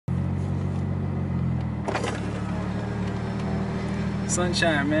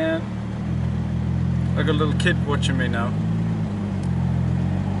Sunshine, man. Like a little kid watching me now.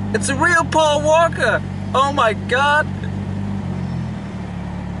 It's a real Paul Walker! Oh my god!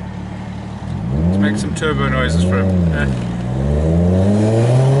 Let's make some turbo noises for him.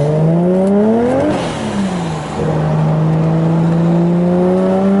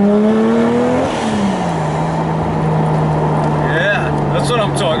 That's what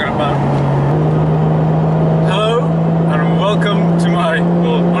I'm talking about. Hello and welcome to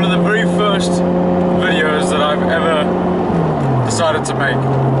one of the very first videos that I've ever decided to make.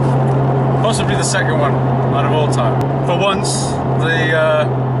 Possibly the second one out of all time. For once,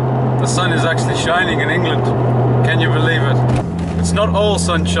 the sun is actually shining in England. Can you believe it? It's not all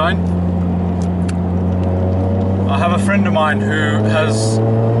sunshine. I have a friend of mine who has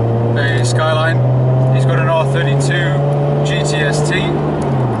a Skyline. He's got an R32 GTST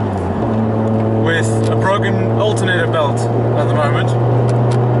with a broken alternator belt at the moment.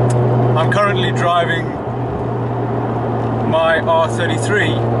 I'm currently driving my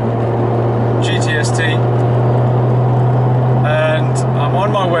R33 GTST and I'm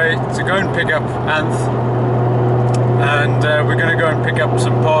on my way to go and pick up Anth, and we're going to go and pick up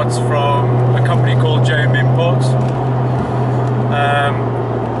some parts from a company called JM Imports,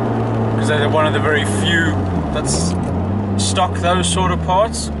 because they're one of the very few that's stock those sort of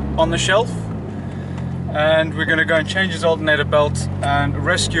parts on the shelf. And we're going to go and change his alternator belt and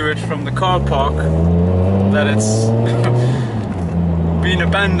rescue it from the car park that it's been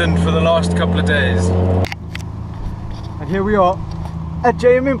abandoned for the last couple of days. And here we are at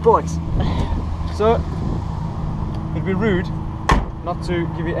JM Imports. So it'd be rude not to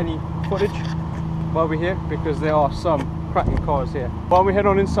give you any footage while we're here, because there are some cracking cars here. While we head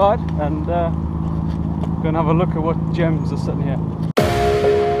on inside and go and have a look at what gems are sitting here.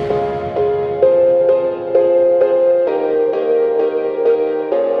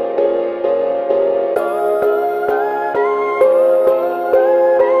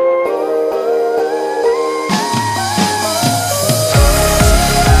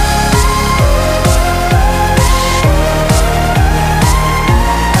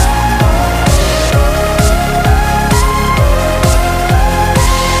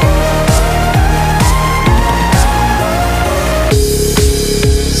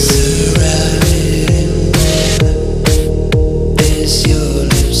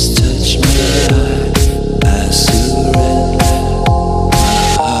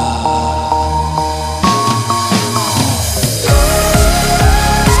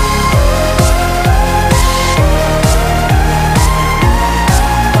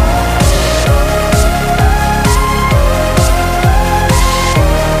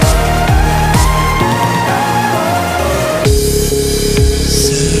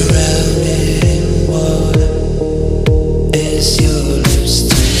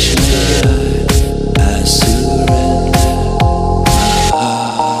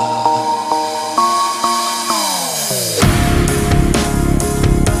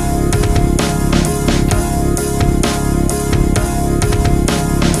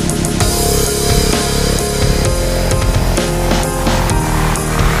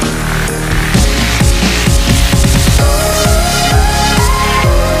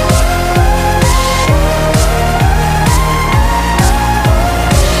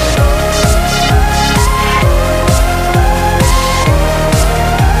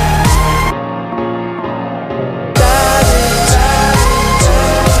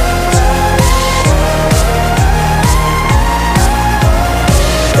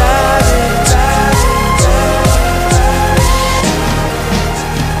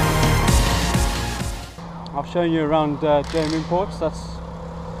 Showing you around JM Imports. That's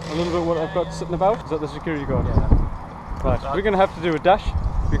a little bit what I've got sitting about. Is that the security guard? Yeah. Right, we're going to have to do a dash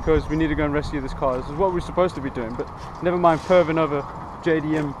because we need to go and rescue this car. This is what we're supposed to be doing, but never mind perving over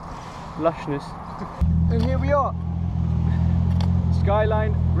JDM lushness. And here we are,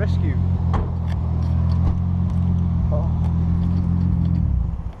 Skyline Rescue. Oh.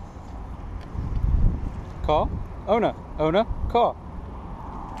 Car? Owner, car.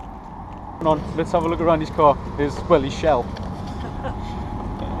 On, let's have a look around his car. His shell.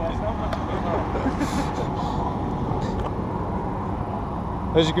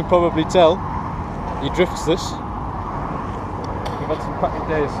 As you can probably tell, he drifts this. We've had some cracking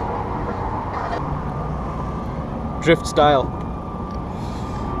days. Drift style.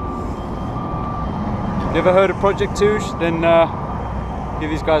 You ever heard of Project Touche? Then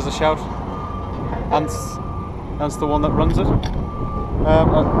give these guys a shout. Ant's the one that runs it.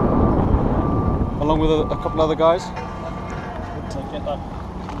 Along with a couple other guys. Get that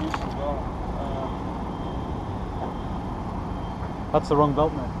loose as well. That's the wrong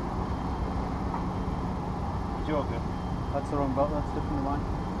belt, man. You're good. That's the wrong belt. That's different to mine.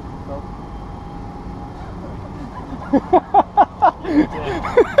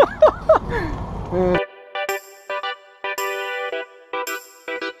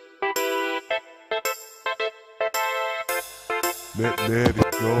 Let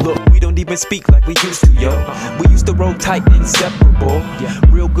it go. Look, we don't even speak like we used to, yo. We used to roll tight, inseparable.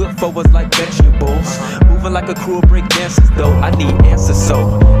 Real good for us like vegetables. Moving like a crew of break dancers, though. I need answers,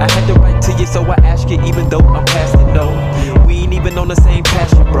 so I had to write to you, so I ask you, even though I'm past it, no. We ain't even on the same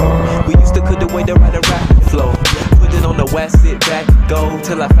passion, bro. We used to cut the way to write a rapid flow. Put it on the west, sit back and go.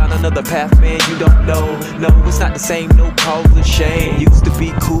 Till I found another path, man, you don't know. No, it's not the same, no cause of shame. Used to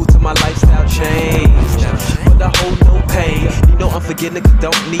be cool till my lifestyle changed. But I hold no pain. You know I'm forgetting, cause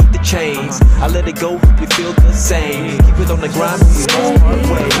don't need the chains. I let it go, hope you feel the same. Keep it on the grind, we must part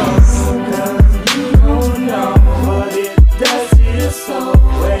ways. You don't know what it does to your soul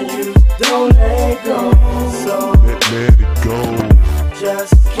when you don't let it go. So Let it go.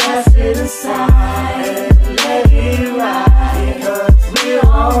 just cast it aside and let it ride, cause we're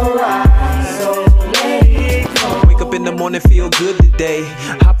alright. So let it go. Wake up in the morning, feel good today.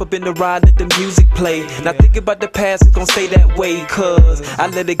 Hop up in the ride, let the music play. Not think about the past, it's gon' stay that way. Cause I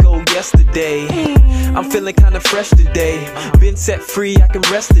let it go yesterday. I'm feeling kinda fresh today. Been set free, I can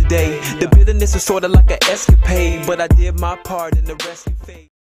rest today. The bitterness is sorta like an escapade, but I did my part and the rest can fade.